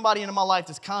he brings somebody into my life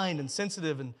that's kind and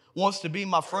sensitive and wants to be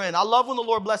my friend. I love when the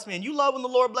Lord blesses me, and you love when the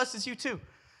Lord blesses you too.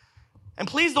 And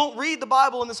please don't read the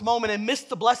Bible in this moment and miss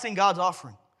the blessing God's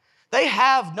offering. They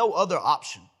have no other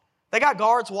option. They got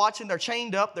guards watching. They're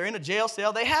chained up. They're in a jail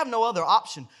cell. They have no other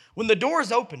option. When the door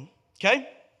is open, okay,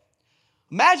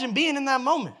 imagine being in that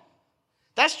moment.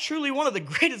 That's truly one of the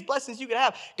greatest blessings you could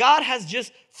have. God has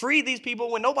just freed these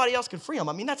people when nobody else could free them.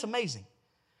 I mean, that's amazing.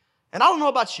 And I don't know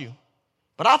about you,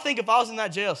 but I think if I was in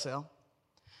that jail cell,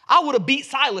 I would have beat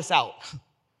Silas out.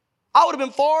 I would have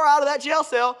been far out of that jail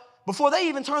cell before they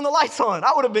even turned the lights on.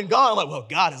 I would have been gone like, well,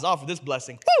 God has offered this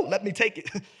blessing. Woo, let me take it.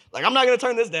 Like, I'm not going to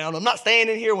turn this down. I'm not staying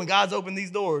in here when God's opened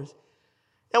these doors.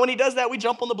 And when he does that, we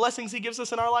jump on the blessings he gives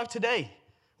us in our life today.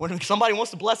 When somebody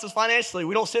wants to bless us financially,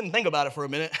 we don't sit and think about it for a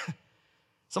minute.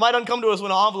 Somebody doesn't come to us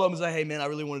with an envelope and say, hey, man, I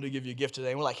really wanted to give you a gift today.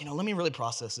 And we're like, let me really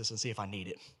process this and see if I need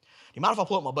it. Do you mind if I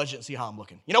pull up my budget and see how I'm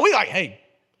looking? We like, hey,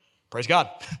 praise God.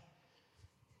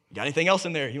 You got anything else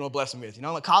in there you want to bless me with?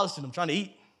 I'm like college student, I'm trying to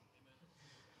eat.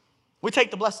 We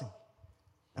take the blessing.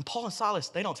 And Paul and Silas,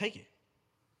 they don't take it.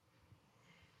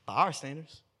 By our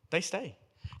standards, they stay.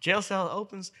 Jail cell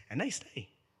opens and they stay.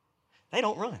 They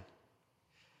don't run.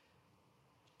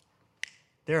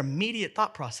 Their immediate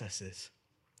thought process is,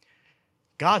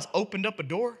 God's opened up a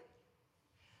door.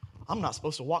 I'm not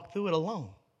supposed to walk through it alone.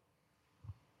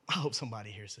 I hope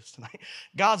somebody hears this tonight.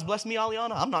 God's blessed me,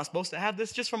 Aliana. I'm not supposed to have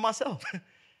this just for myself.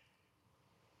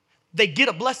 They get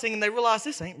a blessing and they realize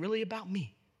this ain't really about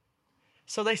me.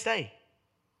 So they stay.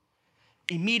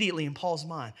 Immediately in Paul's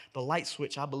mind, the light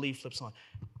switch, I believe, flips on.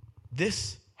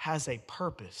 This has a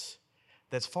purpose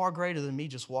that's far greater than me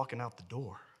just walking out the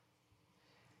door.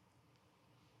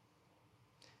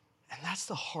 And that's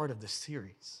the heart of this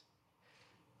series.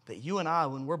 That you and I,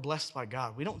 when we're blessed by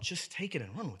God, we don't just take it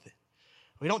and run with it.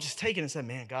 We don't just take it and say,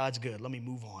 man, God's good, let me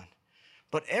move on.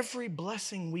 But every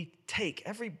blessing we take,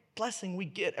 every blessing we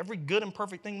get, every good and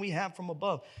perfect thing we have from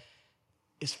above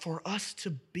is for us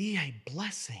to be a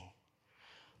blessing.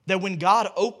 That when God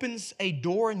opens a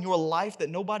door in your life that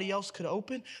nobody else could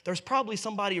open, there's probably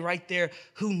somebody right there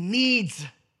who needs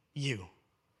you.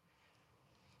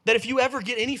 That if you ever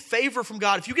get any favor from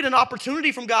God, if you get an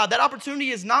opportunity from God, that opportunity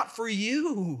is not for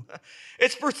you.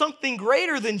 It's for something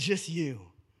greater than just you.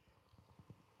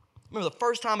 I remember the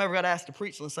first time I ever got asked to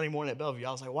preach on Sunday morning at Bellevue,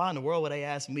 I was like, why in the world would they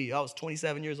ask me? I was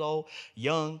 27 years old,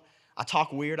 young. I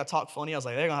talk weird. I talk funny. I was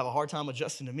like, they're going to have a hard time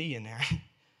adjusting to me in there.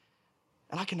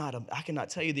 And I cannot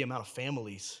tell you the amount of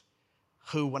families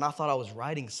who, when I thought I was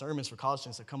writing sermons for college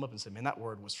students, had come up and said, man, that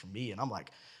word was for me. And I'm like,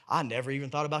 I never even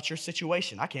thought about your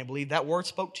situation. I can't believe that word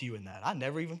spoke to you in that. I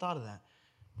never even thought of that.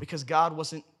 Because God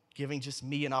wasn't giving just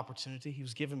me an opportunity. He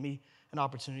was giving me an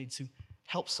opportunity to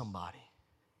help somebody.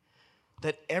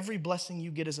 That every blessing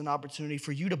you get is an opportunity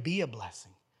for you to be a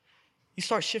blessing. You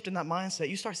start shifting that mindset.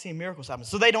 You start seeing miracles happen.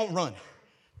 So they don't run.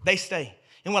 They stay.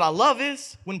 And what I love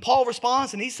is when Paul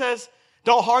responds and he says,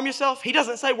 don't harm yourself. He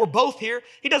doesn't say we're both here.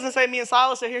 He doesn't say me and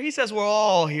Silas are here. He says we're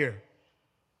all here.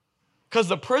 Because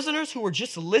the prisoners who were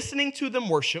just listening to them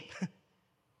worship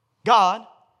God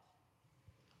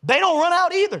They don't run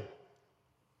out either.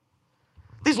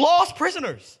 These lost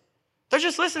prisoners, they're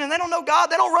just listening. They don't know God.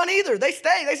 They don't run either. They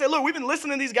stay. They say, look, we've been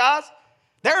listening to these guys.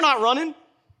 They're not running.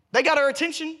 They got our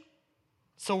attention,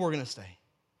 so we're going to stay.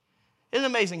 Isn't it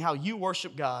amazing how you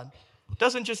worship God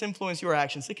doesn't just influence your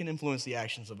actions, it can influence the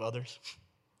actions of others.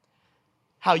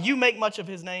 How you make much of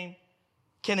his name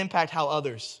can impact how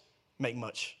others make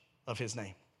much of his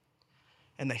name.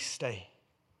 And they stay.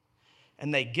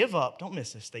 And they give up, don't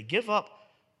miss this, they give up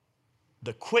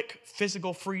the quick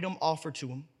physical freedom offered to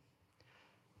them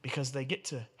because they get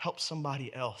to help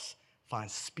somebody else find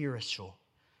spiritual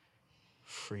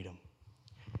freedom.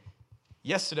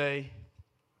 Yesterday,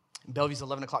 in Bellevue's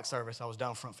 11 o'clock service, I was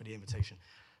down front for the invitation.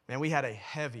 Man, we had a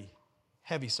heavy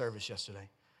service yesterday.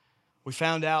 We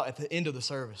found out at the end of the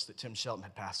service that Tim Shelton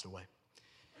had passed away.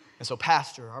 And so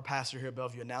our pastor here at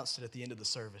Bellevue announced it at the end of the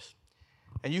service.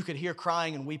 And you could hear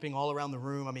crying and weeping all around the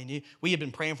room. I mean, we had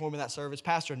been praying for him in that service.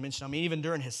 Pastor had mentioned, even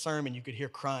during his sermon, you could hear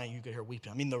crying, you could hear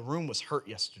weeping. The room was hurt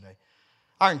yesterday.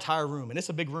 Our entire room, and it's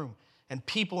a big room. And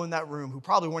people in that room who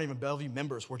probably weren't even Bellevue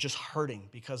members were just hurting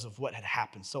because of what had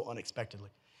happened so unexpectedly.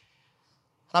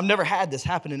 I've never had this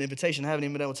happen in invitation. I haven't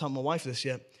even been able to tell my wife this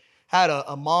yet. I had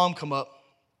a mom come up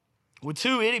with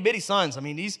two itty-bitty sons.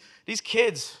 These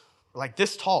kids are like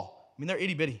this tall. They're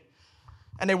itty-bitty.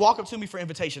 And they walk up to me for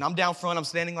invitation. I'm down front. I'm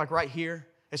standing like right here.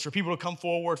 It's for people to come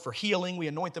forward for healing. We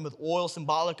anoint them with oil,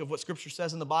 symbolic of what Scripture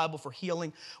says in the Bible for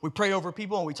healing. We pray over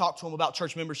people and we talk to them about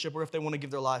church membership or if they want to give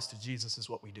their lives to Jesus is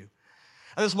what we do.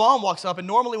 And this mom walks up, and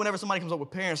normally whenever somebody comes up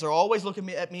with parents, they're always looking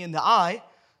at me in the eye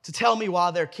to tell me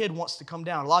why their kid wants to come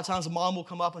down. A lot of times a mom will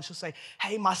come up and she'll say,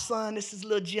 hey, my son, this is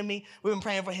little Jimmy. We've been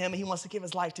praying for him, and he wants to give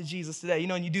his life to Jesus today.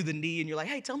 And you do the knee, and you're like,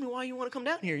 hey, tell me why you want to come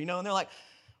down here. And they're like,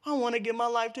 I want to give my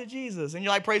life to Jesus. And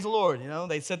you're like, praise the Lord.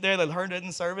 They sit there, they heard it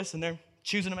in service, and they're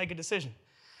choosing to make a decision.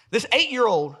 This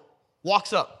 8-year-old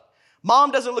walks up.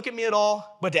 Mom doesn't look at me at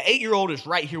all, but the 8-year-old is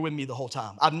right here with me the whole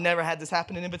time. I've never had this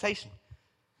happen in invitation.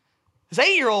 This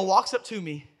 8-year-old walks up to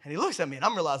me, and he looks at me, and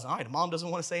I'm realizing, all right, the mom doesn't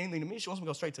want to say anything to me. She wants me to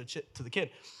go straight to the kid.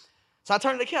 So I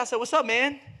turned to the kid. I said, what's up,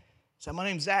 man? I said, my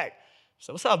name's Zach. I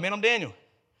said, what's up, man? I'm Daniel.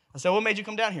 I said, what made you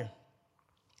come down here?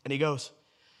 And he goes,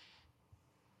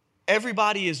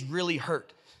 everybody is really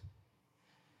hurt.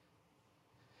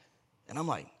 And I'm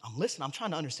like, I'm listening. I'm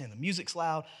trying to understand. The music's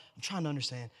loud. I'm trying to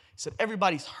understand. He said,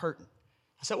 everybody's hurting.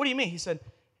 I said, what do you mean? He said,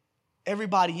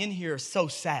 everybody in here is so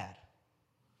sad.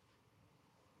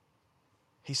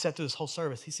 He sat through this whole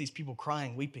service. He sees people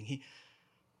crying, weeping.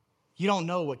 You don't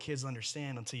know what kids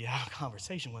understand until you have a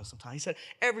conversation with them sometimes. He said,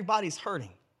 everybody's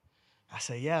hurting. I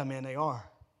said, yeah, man, they are.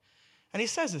 And he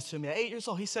says this to me at 8 years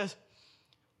old. He says,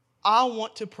 I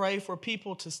want to pray for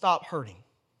people to stop hurting.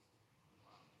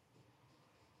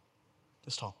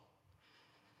 This tall.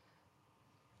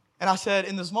 And I said,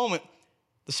 in this moment,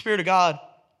 the Spirit of God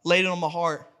laid it on my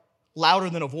heart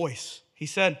louder than a voice. He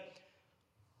said,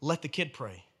 let the kid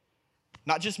pray.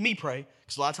 Not just me pray,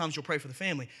 because a lot of times you'll pray for the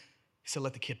family. He said,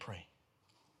 let the kid pray.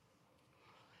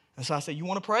 And so I said, you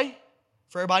want to pray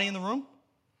for everybody in the room?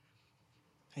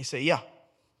 And he said, yeah. And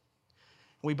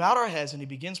we bowed our heads, and he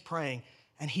begins praying,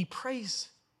 and he prays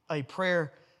a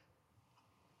prayer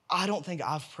I don't think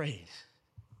I've prayed.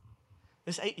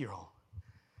 This 8-year-old.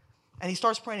 And he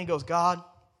starts praying, and he goes, God,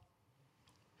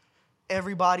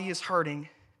 everybody is hurting,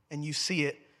 and you see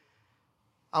it.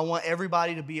 I want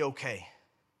everybody to be okay.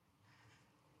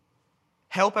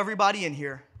 Help everybody in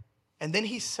here. And then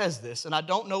he says this, and I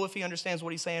don't know if he understands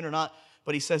what he's saying or not,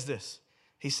 but he says this.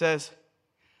 He says,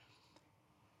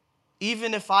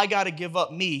 even if I got to give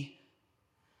up me,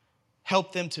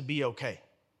 help them to be okay.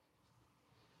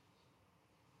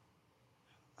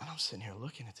 And I'm sitting here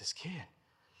looking at this kid.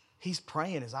 He's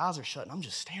praying, his eyes are shut, and I'm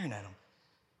just staring at him.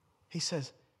 He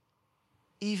says,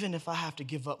 even if I have to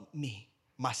give up me,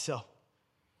 myself,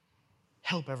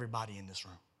 help everybody in this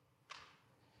room.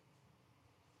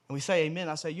 And we say amen.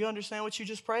 I say, you understand what you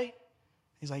just prayed?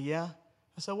 He's like, yeah.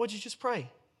 I said, what'd you just pray?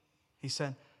 He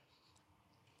said,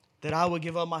 that I would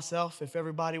give up myself if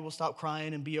everybody will stop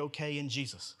crying and be okay in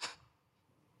Jesus.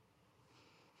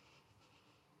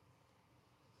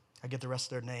 I get the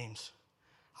rest of their names.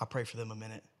 I pray for them a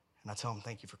minute, and I tell them,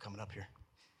 thank you for coming up here.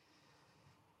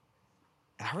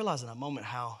 And I realize in that moment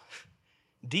how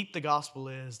deep the gospel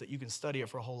is that you can study it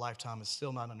for a whole lifetime and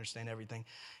still not understand everything.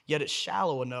 Yet it's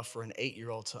shallow enough for an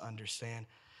 8-year-old to understand.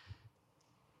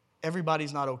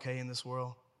 Everybody's not okay in this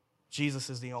world. Jesus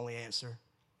is the only answer.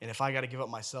 And if I got to give up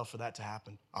myself for that to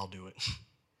happen, I'll do it.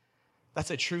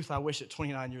 That's a truth I wish at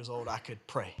 29 years old I could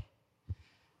pray.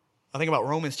 I think about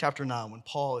Romans chapter 9 when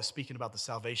Paul is speaking about the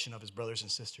salvation of his brothers and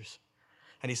sisters.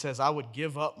 And he says, I would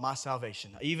give up my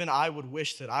salvation. Even I would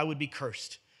wish that I would be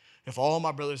cursed If all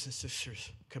my brothers and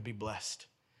sisters could be blessed.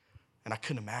 And I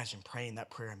couldn't imagine praying that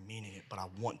prayer and meaning it, but I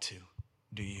want to.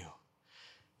 Do you?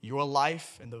 Your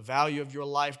life and the value of your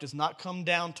life does not come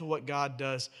down to what God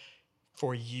does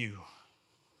for you.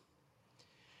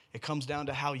 It comes down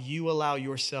to how you allow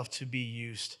yourself to be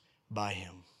used by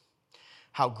him.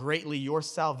 How greatly your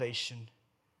salvation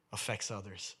affects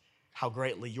others. How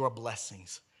greatly your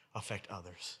blessings affect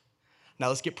others. Now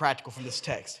let's get practical from this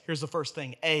text. Here's the first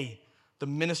thing. A, the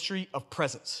ministry of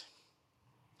presence.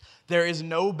 There is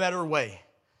no better way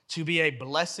to be a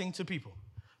blessing to people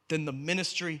than the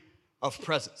ministry of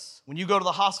presence. When you go to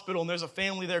the hospital and there's a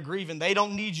family there grieving, they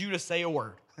don't need you to say a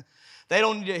word. They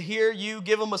don't need to hear you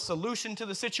give them a solution to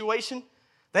the situation.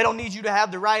 They don't need you to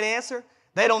have the right answer.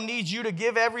 They don't need you to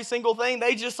give every single thing.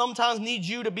 They just sometimes need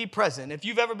you to be present. If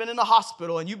you've ever been in a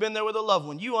hospital and you've been there with a loved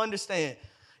one, you understand.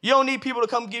 You don't need people to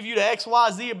come give you the X,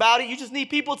 Y, Z about it. You just need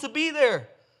people to be there.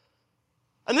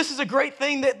 And this is a great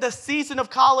thing that the season of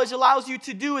college allows you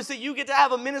to do, is that you get to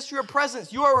have a ministry of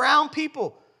presence. You're around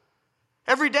people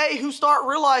every day who start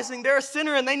realizing they're a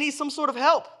sinner and they need some sort of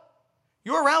help.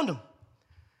 You're around them.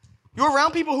 You're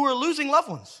around people who are losing loved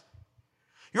ones.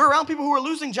 You're around people who are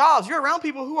losing jobs. You're around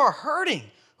people who are hurting,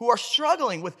 who are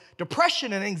struggling with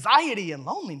depression and anxiety and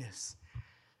loneliness.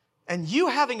 And you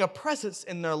having a presence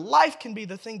in their life can be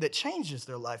the thing that changes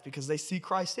their life because they see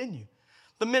Christ in you.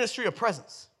 The ministry of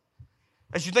presence.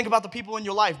 As you think about the people in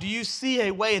your life, do you see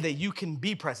a way that you can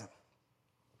be present?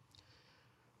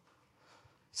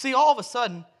 See, all of a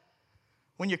sudden,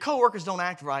 when your coworkers don't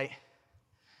act right,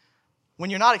 when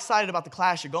you're not excited about the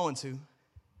class you're going to,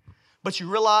 but you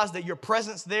realize that your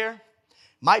presence there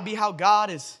might be how God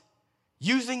is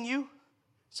using you,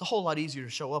 it's a whole lot easier to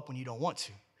show up when you don't want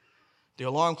to. The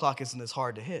alarm clock isn't as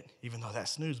hard to hit, even though that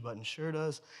snooze button sure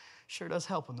does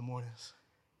help in the mornings.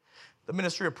 The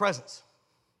ministry of presence.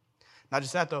 Not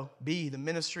just that though, B, the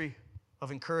ministry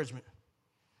of encouragement.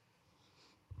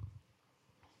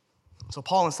 So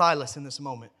Paul and Silas in this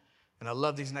moment, and I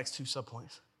love these next two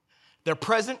subpoints. They're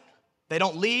present, they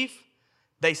don't leave,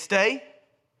 they stay.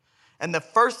 And the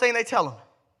first thing they tell them,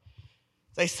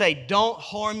 they say, don't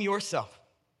harm yourself.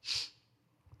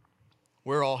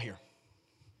 We're all here.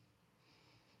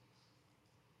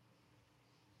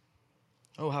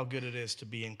 Oh, how good it is to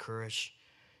be encouraged.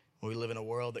 We live in a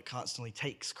world that constantly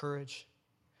takes courage.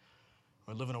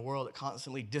 We live in a world that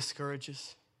constantly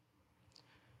discourages.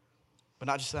 But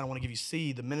not just that, I want to give you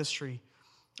C, the ministry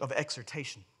of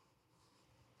exhortation.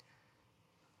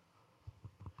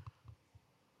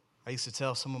 I used to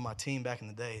tell some of my team back in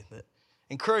the day that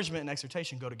encouragement and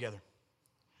exhortation go together.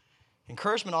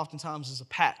 Encouragement oftentimes is a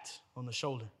pat on the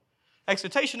shoulder.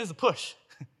 Exhortation is a push.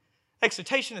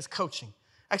 Exhortation is coaching.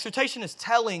 Exhortation is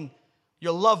telling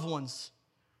your loved ones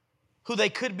who they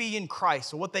could be in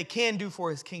Christ or what they can do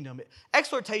for his kingdom.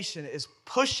 Exhortation is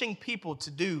pushing people to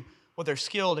do what they're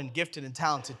skilled and gifted and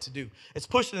talented to do. It's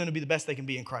pushing them to be the best they can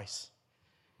be in Christ.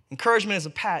 Encouragement is a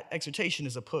pat. Exhortation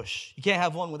is a push. You can't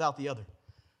have one without the other.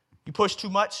 You push too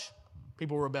much,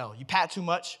 people rebel. You pat too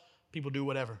much, people do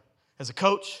whatever. As a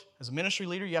coach, as a ministry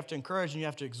leader, you have to encourage and you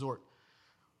have to exhort.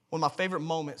 One of my favorite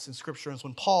moments in Scripture is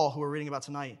when Paul, who we're reading about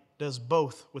tonight, does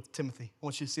both with Timothy. I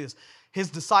want you to see this. His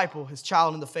disciple, his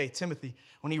child in the faith, Timothy,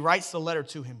 when he writes the letter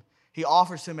to him, he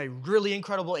offers him a really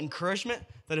incredible encouragement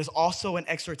that is also an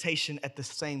exhortation at the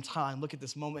same time. Look at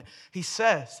this moment. He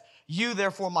says, you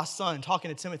therefore, my son,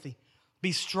 talking to Timothy,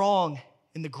 be strong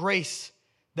in the grace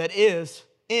that is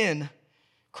in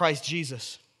Christ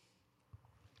Jesus.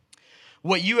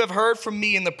 What you have heard from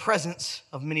me in the presence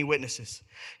of many witnesses,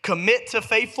 commit to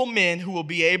faithful men who will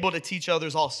be able to teach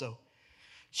others also.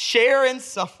 Share in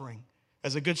suffering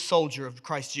as a good soldier of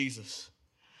Christ Jesus.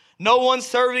 No one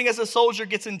serving as a soldier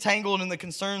gets entangled in the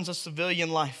concerns of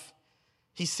civilian life.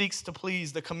 He seeks to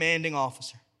please the commanding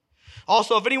officer.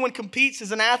 Also, if anyone competes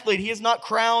as an athlete, he is not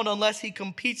crowned unless he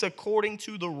competes according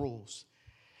to the rules.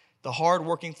 The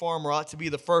hard-working farmer ought to be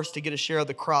the first to get a share of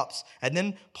the crops. And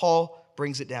then Paul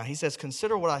brings it down. He says,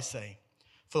 consider what I say,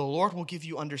 for the Lord will give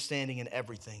you understanding in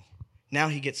everything. Now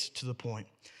he gets to the point.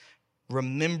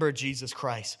 Remember Jesus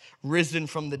Christ, risen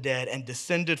from the dead and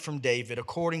descended from David,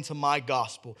 according to my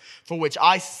gospel, for which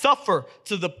I suffer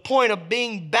to the point of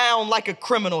being bound like a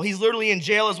criminal. He's literally in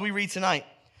jail as we read tonight.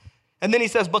 And then he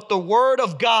says, but the word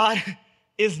of God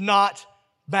is not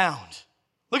bound.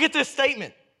 Look at this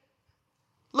statement.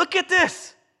 Look at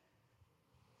this.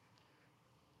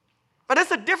 But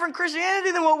it's a different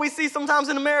Christianity than what we see sometimes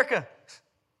in America.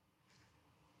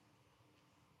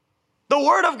 The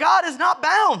word of God is not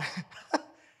bound.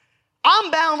 I'm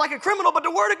bound like a criminal, but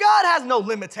the word of God has no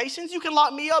limitations. You can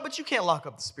lock me up, but you can't lock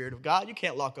up the Spirit of God. You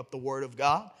can't lock up the word of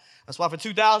God. That's why for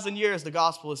 2,000 years, the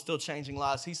gospel is still changing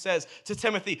lives. He says to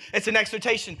Timothy, it's an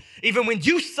exhortation. Even when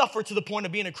you suffer to the point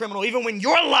of being a criminal, even when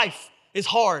your life is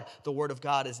hard, the word of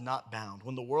God is not bound.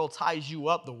 When the world ties you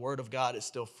up, the word of God is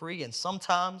still free. And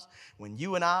sometimes when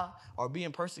you and I are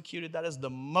being persecuted, that is the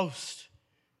most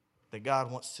that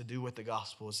God wants to do with the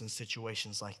gospel, is in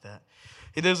situations like that.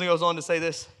 He then goes on to say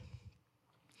this.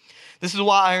 This is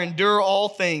why I endure all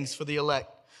things for the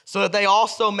elect, so that they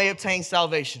also may obtain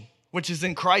salvation, which is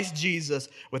in Christ Jesus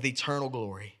with eternal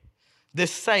glory.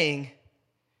 This saying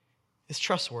is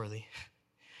trustworthy.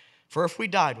 For if we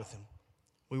died with him,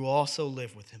 we will also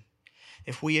live with him.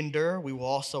 If we endure, we will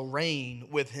also reign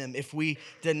with him. If we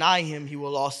deny him, he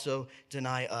will also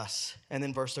deny us. And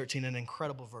then verse 13, an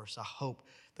incredible verse. I hope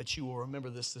that you will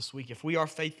remember this week. If we are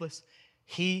faithless,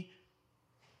 he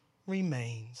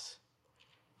remains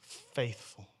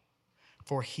faithful,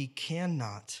 for he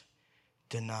cannot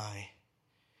deny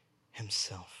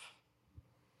himself.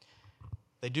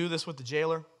 They do this with the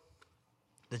jailer.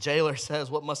 The jailer says,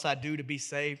 what must I do to be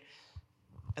saved?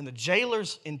 And the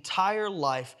jailer's entire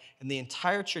life and the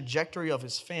entire trajectory of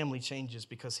his family changes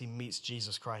because he meets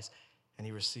Jesus Christ and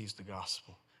he receives the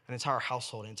gospel. An entire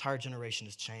household, an entire generation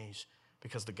is changed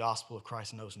because the gospel of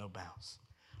Christ knows no bounds.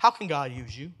 How can God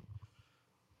use you?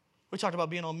 We talked about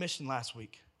being on mission last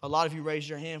week. A lot of you raised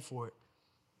your hand for it.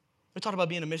 We talked about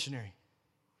being a missionary.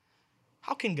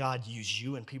 How can God use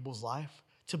you in people's life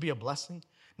to be a blessing?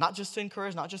 Not just to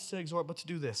encourage, not just to exhort, but to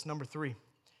do this. Number 3,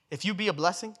 if you be a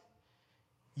blessing,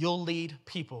 you'll lead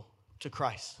people to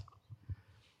Christ.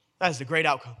 That is the great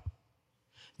outcome.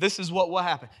 This is what will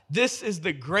happen. This is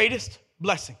the greatest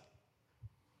blessing.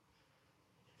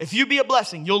 If you be a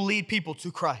blessing, you'll lead people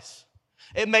to Christ.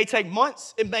 It may take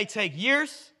months, it may take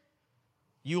years.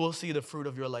 You will see the fruit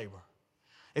of your labor.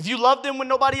 If you love them when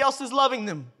nobody else is loving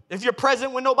them, if you're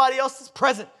present when nobody else is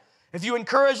present, if you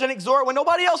encourage and exhort when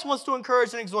nobody else wants to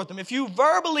encourage and exhort them, if you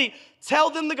verbally tell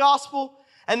them the gospel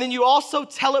and then you also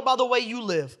tell it by the way you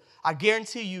live, I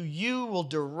guarantee you, you will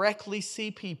directly see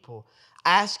people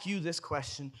ask you this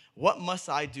question: what must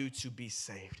I do to be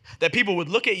saved? That people would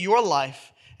look at your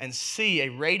life and see a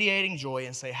radiating joy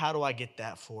and say, how do I get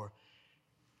that for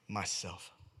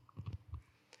myself?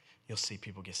 You'll see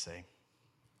people get saved.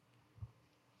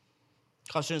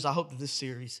 Students, I hope that this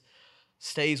series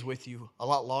stays with you a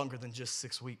lot longer than just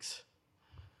 6 weeks.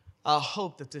 I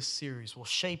hope that this series will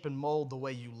shape and mold the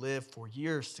way you live for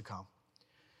years to come.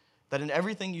 That in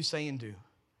everything you say and do,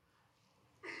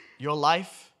 your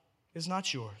life is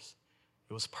not yours.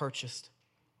 It was purchased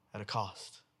at a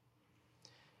cost.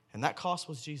 And that cost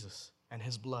was Jesus and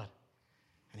his blood.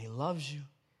 And he loves you.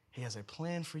 He has a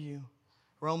plan for you.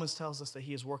 Romans tells us that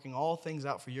he is working all things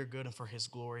out for your good and for his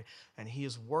glory. And he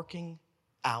is working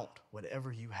out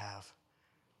whatever you have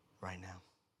right now.